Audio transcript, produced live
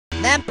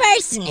The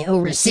person who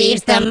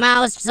receives the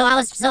most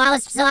will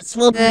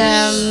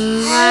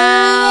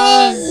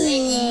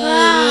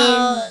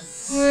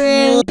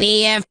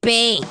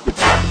BFB.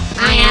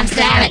 I have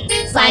 7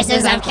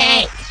 slices of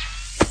cake.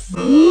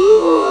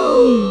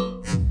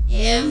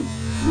 If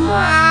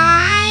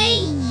I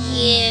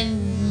give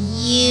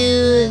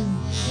you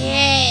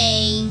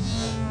cake,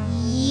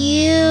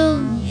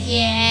 you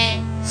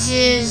get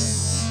to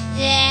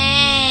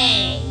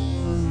stay.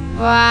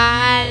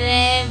 But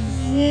if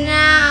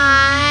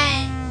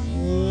not,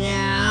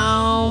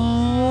 no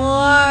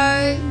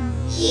more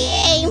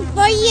cake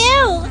for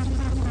you.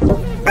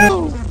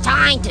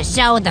 Time to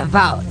show the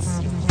votes.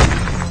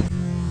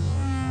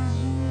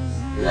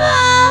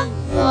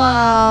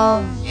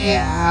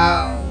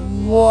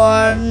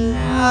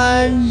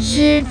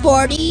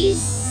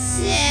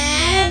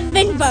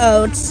 147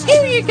 votes.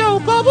 Here you go,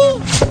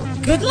 Bubble.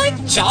 Good luck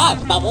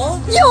job, Bubble.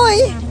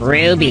 Joy.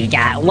 Ruby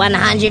got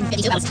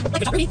 152 votes.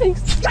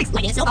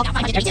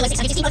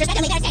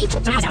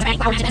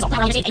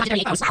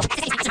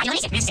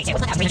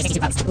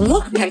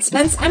 Look,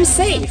 Spence, I'm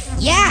safe.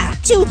 Yeah,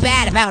 too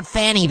bad about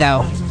Fanny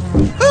though.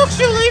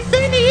 Actually,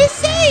 Fanny is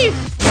safe.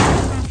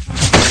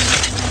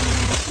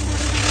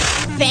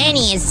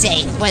 Fanny is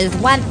safe with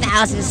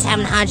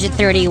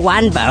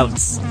 1,731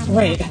 votes.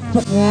 Wait.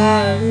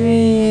 That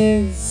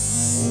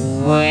is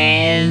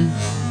with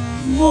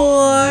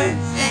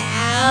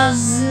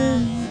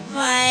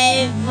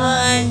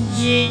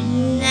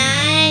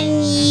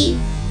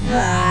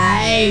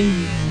 4,595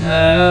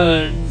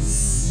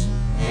 votes.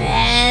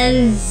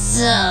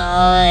 Pencil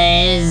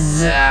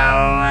is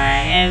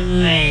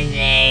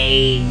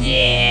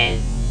eliminated.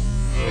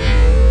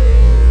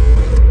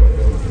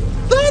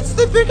 That's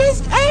the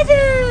biggest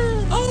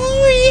ever!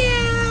 Oh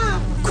yeah!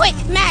 Quick,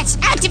 Max,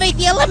 activate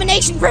the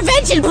elimination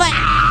prevention plan!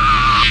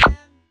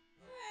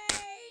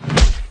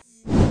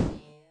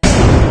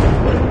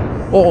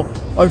 Oh,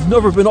 I've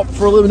never been up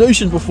for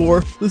elimination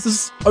before.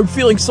 I'm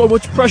feeling so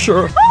much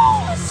pressure.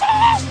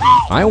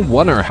 I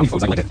wonder how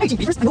folks like it. Then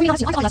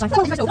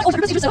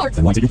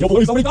why did you kill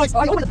Blue so many times?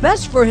 I wanted the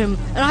best for him,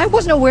 and I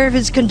wasn't aware of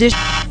his condition.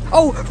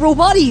 Oh,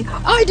 Robotty,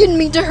 I didn't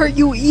mean to hurt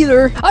you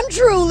either. I'm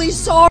truly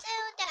sorry.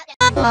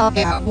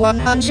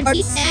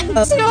 147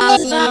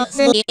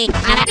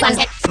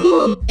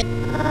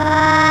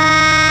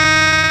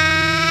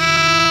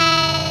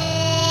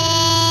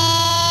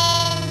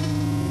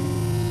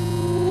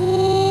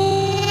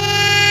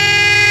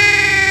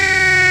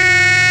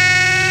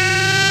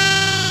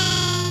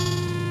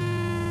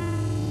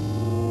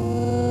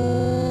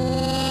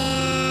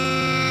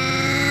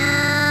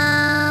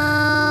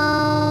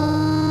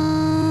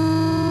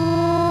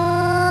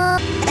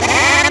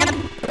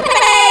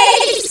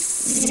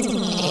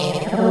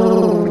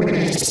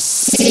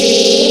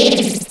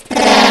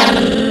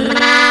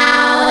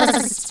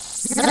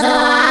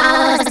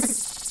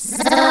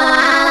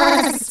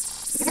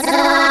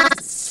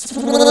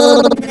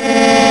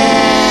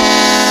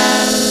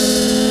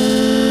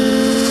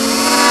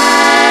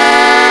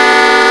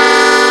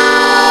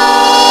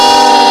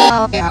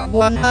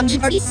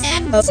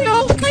 votes.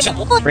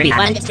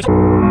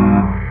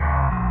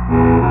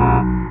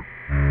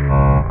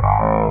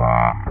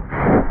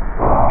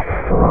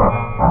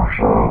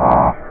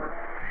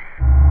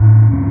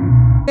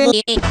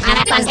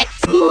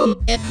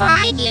 If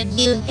I give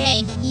you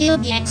cake, you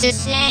get to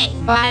stay.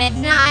 But if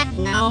not,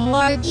 no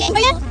more cake.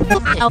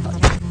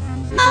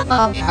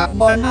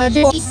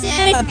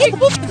 147.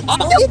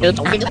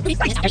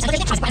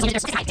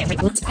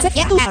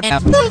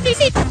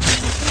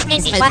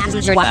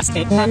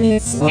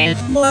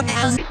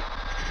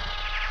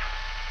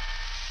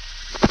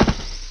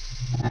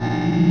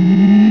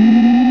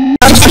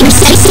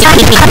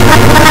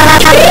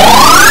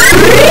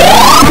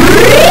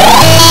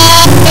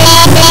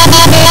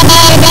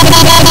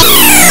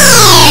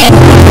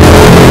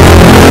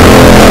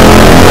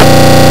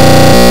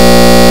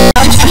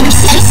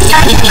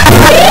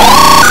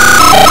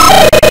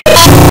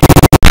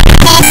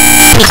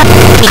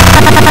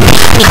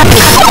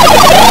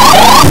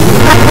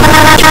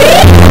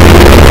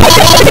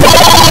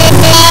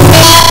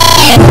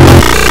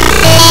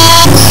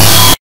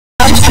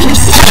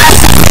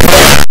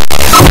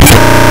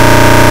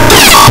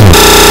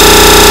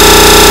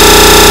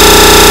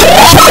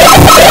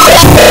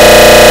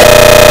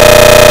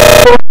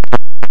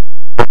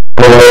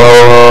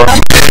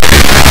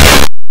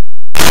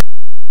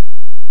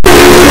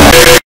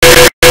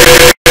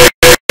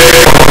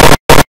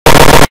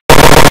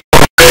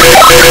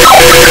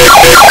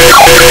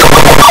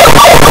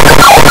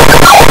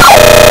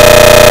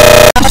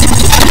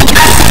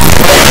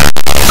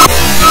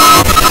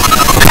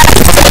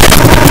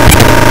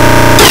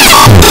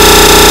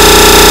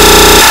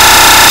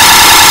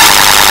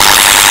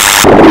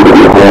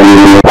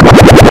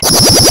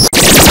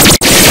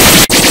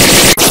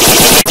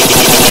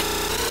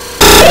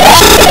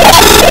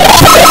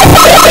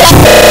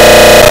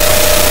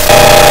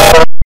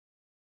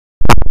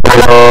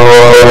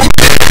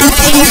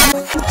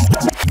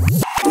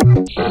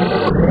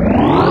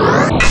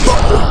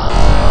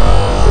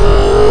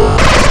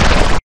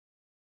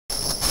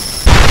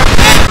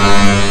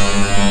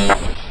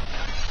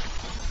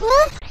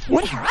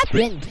 What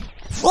happened?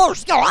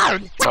 What's going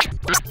on?